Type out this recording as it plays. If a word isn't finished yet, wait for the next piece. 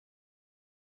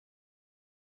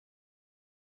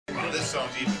this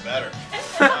song's even better.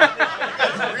 You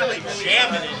guys are really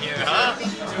jamming in here, huh?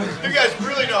 You guys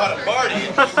really know how to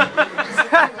party.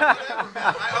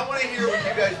 I want to hear what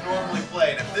you guys normally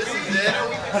play, and if this is it,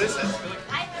 this is.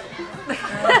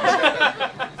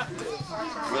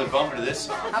 Really bumping to this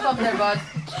song. How about there, bud?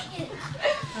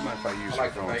 Mind if I use your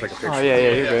phone? Take a picture. Oh yeah,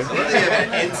 yeah, you're good. They have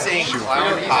an insane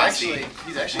clown posse.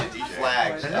 He's actually a DJ.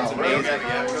 Flag. That's amazing.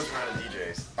 Yeah, it goes around to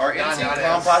DJs. Are insane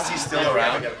clown posse still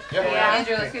around? Yeah,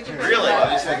 Andrew, let's get your picture. Really?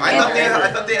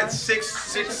 I thought they had six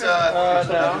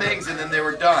things, and then they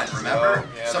were done. Remember?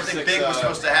 Something big was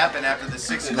supposed to happen after the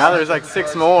 6. Now there's like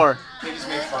 6 more. They just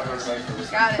make fun of everybody for this.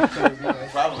 Got it.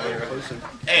 Probably.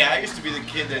 Hey, I used to be the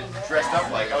kid that dressed up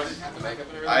like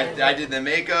I did the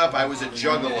makeup. I was a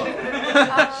juggalo.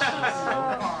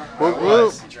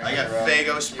 I got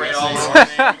Faygo sprayed all over me.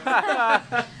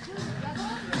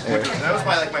 That was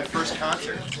my first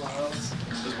concert. It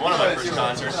was one of my first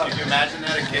concerts. Can you imagine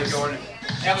that? A kid going.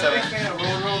 I'm a big fan of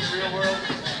Road World, Real World.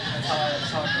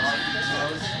 That's how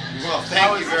Well,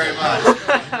 thank you very much.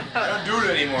 I don't do it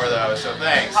anymore though, so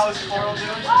thanks. How is Coral doing?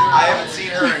 I haven't seen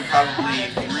her in probably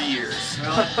 3 years.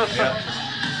 Yep.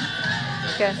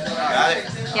 Okay. Got it?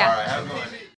 Yeah. All right, have a good one.